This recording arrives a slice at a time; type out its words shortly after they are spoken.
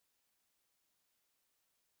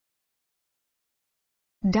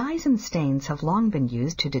Dyes and stains have long been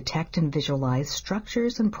used to detect and visualize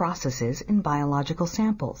structures and processes in biological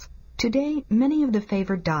samples. Today, many of the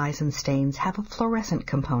favored dyes and stains have a fluorescent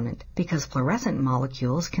component because fluorescent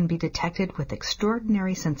molecules can be detected with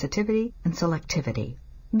extraordinary sensitivity and selectivity.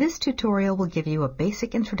 This tutorial will give you a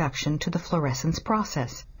basic introduction to the fluorescence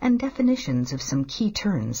process and definitions of some key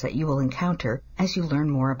terms that you will encounter as you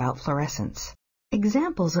learn more about fluorescence.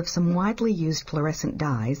 Examples of some widely used fluorescent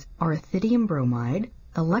dyes are ethidium bromide,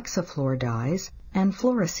 alexafluor dyes, and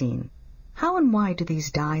fluorescene. How and why do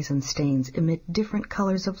these dyes and stains emit different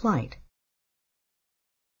colors of light?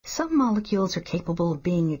 Some molecules are capable of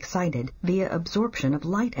being excited via absorption of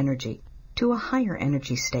light energy to a higher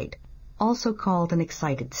energy state, also called an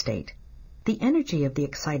excited state. The energy of the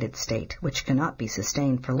excited state, which cannot be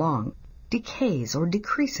sustained for long, decays or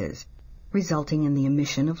decreases, resulting in the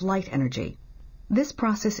emission of light energy. This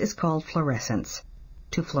process is called fluorescence.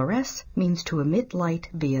 To fluoresce means to emit light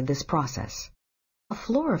via this process. A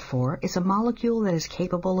fluorophore is a molecule that is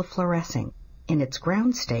capable of fluorescing. In its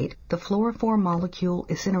ground state, the fluorophore molecule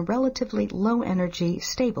is in a relatively low-energy,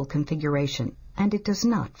 stable configuration, and it does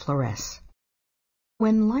not fluoresce.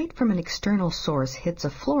 When light from an external source hits a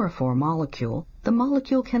fluorophore molecule, the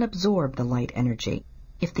molecule can absorb the light energy.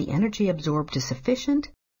 If the energy absorbed is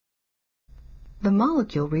sufficient, the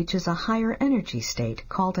molecule reaches a higher energy state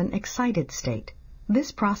called an excited state.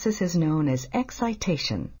 This process is known as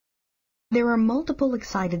excitation. There are multiple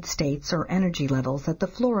excited states or energy levels that the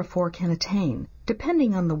fluorophore can attain,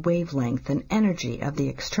 depending on the wavelength and energy of the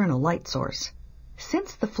external light source.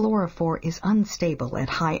 Since the fluorophore is unstable at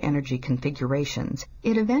high energy configurations,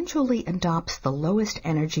 it eventually adopts the lowest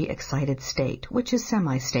energy excited state, which is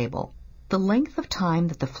semi-stable. The length of time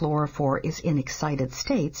that the fluorophore is in excited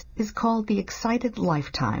states is called the excited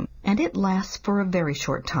lifetime, and it lasts for a very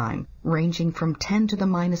short time, ranging from 10 to the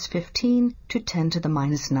minus 15 to 10 to the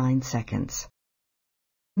minus 9 seconds.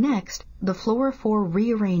 Next, the fluorophore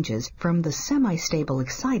rearranges from the semi-stable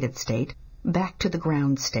excited state back to the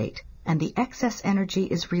ground state, and the excess energy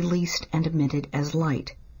is released and emitted as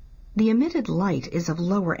light. The emitted light is of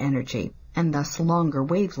lower energy, and thus longer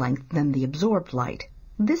wavelength than the absorbed light.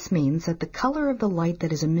 This means that the color of the light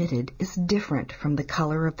that is emitted is different from the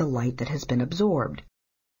color of the light that has been absorbed.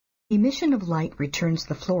 Emission of light returns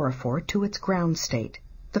the fluorophore to its ground state.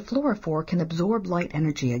 The fluorophore can absorb light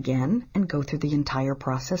energy again and go through the entire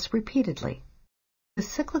process repeatedly. The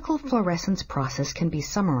cyclical fluorescence process can be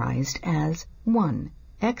summarized as 1.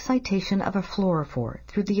 Excitation of a fluorophore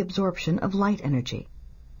through the absorption of light energy.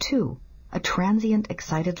 2. A transient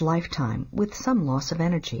excited lifetime with some loss of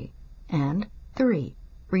energy. And 3.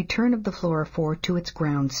 Return of the fluorophore to its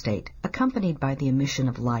ground state, accompanied by the emission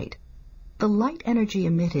of light. The light energy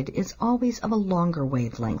emitted is always of a longer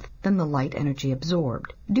wavelength than the light energy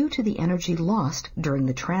absorbed, due to the energy lost during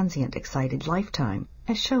the transient excited lifetime,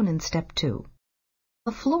 as shown in Step 2.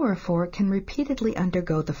 A fluorophore can repeatedly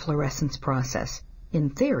undergo the fluorescence process,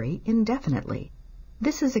 in theory, indefinitely.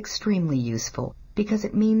 This is extremely useful because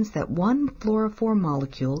it means that one fluorophore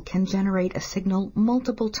molecule can generate a signal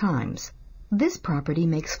multiple times. This property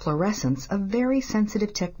makes fluorescence a very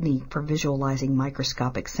sensitive technique for visualizing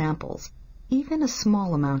microscopic samples. Even a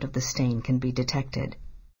small amount of the stain can be detected.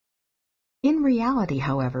 In reality,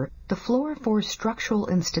 however, the fluorophore's structural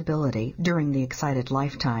instability during the excited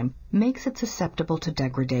lifetime makes it susceptible to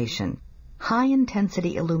degradation.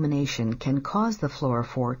 High-intensity illumination can cause the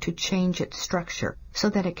fluorophore to change its structure so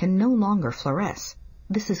that it can no longer fluoresce.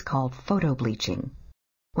 This is called photobleaching.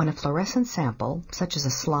 When a fluorescent sample, such as a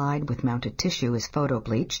slide with mounted tissue, is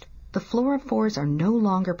photobleached, the fluorophores are no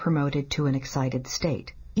longer promoted to an excited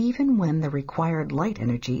state, even when the required light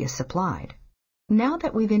energy is supplied. Now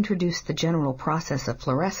that we've introduced the general process of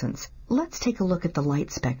fluorescence, let's take a look at the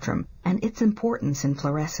light spectrum and its importance in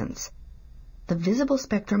fluorescence. The visible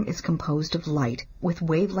spectrum is composed of light with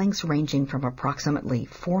wavelengths ranging from approximately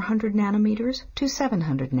 400 nanometers to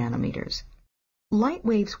 700 nanometers. Light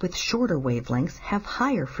waves with shorter wavelengths have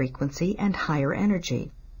higher frequency and higher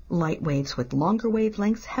energy. Light waves with longer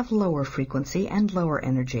wavelengths have lower frequency and lower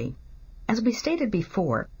energy. As we stated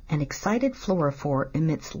before, an excited fluorophore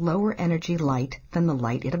emits lower energy light than the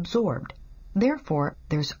light it absorbed. Therefore,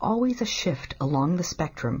 there's always a shift along the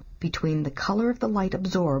spectrum between the color of the light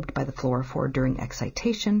absorbed by the fluorophore during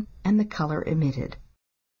excitation and the color emitted.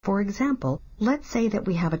 For example, let's say that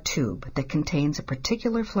we have a tube that contains a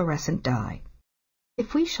particular fluorescent dye.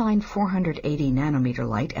 If we shine 480 nanometer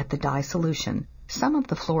light at the dye solution, some of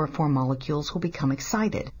the fluorophore molecules will become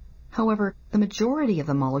excited. However, the majority of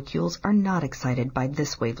the molecules are not excited by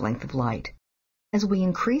this wavelength of light. As we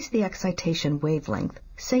increase the excitation wavelength,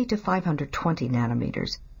 say to 520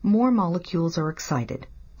 nanometers, more molecules are excited.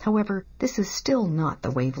 However, this is still not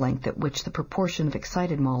the wavelength at which the proportion of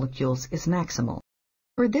excited molecules is maximal.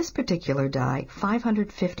 For this particular dye,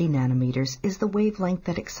 550 nanometers is the wavelength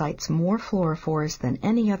that excites more fluorophores than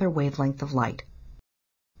any other wavelength of light.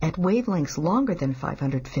 At wavelengths longer than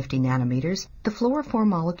 550 nanometers, the fluorophore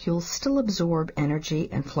molecules still absorb energy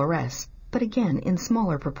and fluoresce, but again in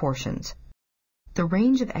smaller proportions. The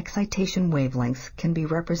range of excitation wavelengths can be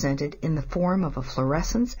represented in the form of a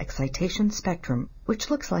fluorescence excitation spectrum, which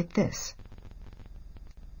looks like this.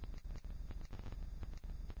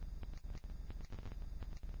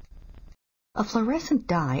 A fluorescent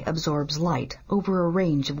dye absorbs light over a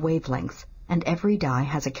range of wavelengths, and every dye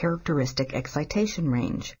has a characteristic excitation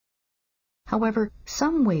range. However,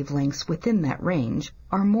 some wavelengths within that range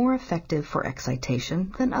are more effective for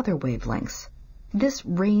excitation than other wavelengths. This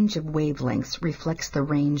range of wavelengths reflects the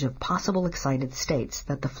range of possible excited states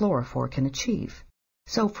that the fluorophore can achieve.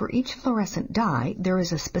 So for each fluorescent dye, there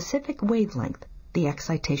is a specific wavelength, the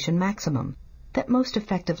excitation maximum, that most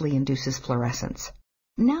effectively induces fluorescence.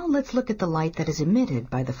 Now let's look at the light that is emitted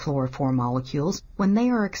by the fluorophore molecules when they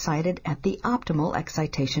are excited at the optimal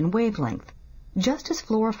excitation wavelength. Just as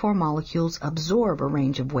fluorophore molecules absorb a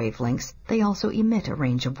range of wavelengths, they also emit a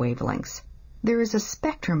range of wavelengths. There is a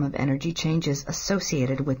spectrum of energy changes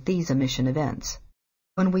associated with these emission events.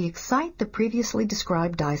 When we excite the previously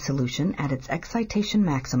described dye solution at its excitation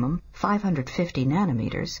maximum, 550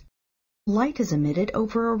 nanometers, light is emitted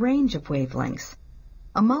over a range of wavelengths.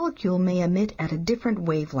 A molecule may emit at a different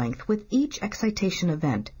wavelength with each excitation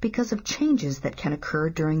event because of changes that can occur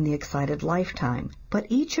during the excited lifetime, but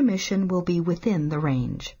each emission will be within the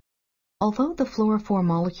range. Although the fluorophore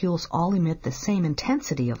molecules all emit the same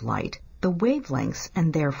intensity of light, the wavelengths,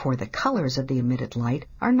 and therefore the colors of the emitted light,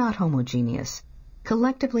 are not homogeneous.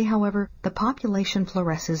 Collectively, however, the population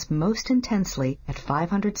fluoresces most intensely at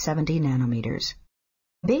 570 nanometers.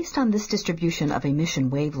 Based on this distribution of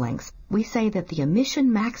emission wavelengths, we say that the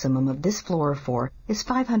emission maximum of this fluorophore is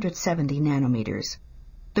 570 nanometers.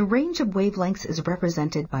 The range of wavelengths is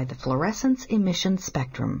represented by the fluorescence emission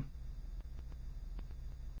spectrum.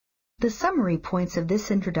 The summary points of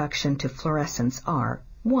this introduction to fluorescence are: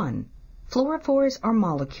 1. Fluorophores are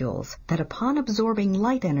molecules that upon absorbing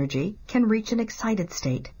light energy can reach an excited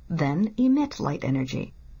state, then emit light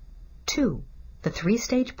energy. 2. The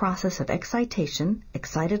three-stage process of excitation,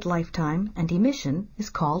 excited lifetime, and emission is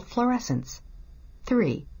called fluorescence.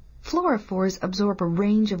 3. Fluorophores absorb a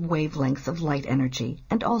range of wavelengths of light energy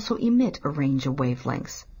and also emit a range of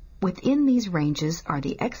wavelengths. Within these ranges are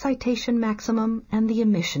the excitation maximum and the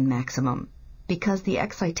emission maximum. Because the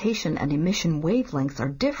excitation and emission wavelengths are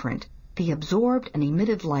different, the absorbed and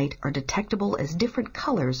emitted light are detectable as different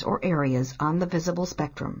colors or areas on the visible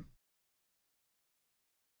spectrum.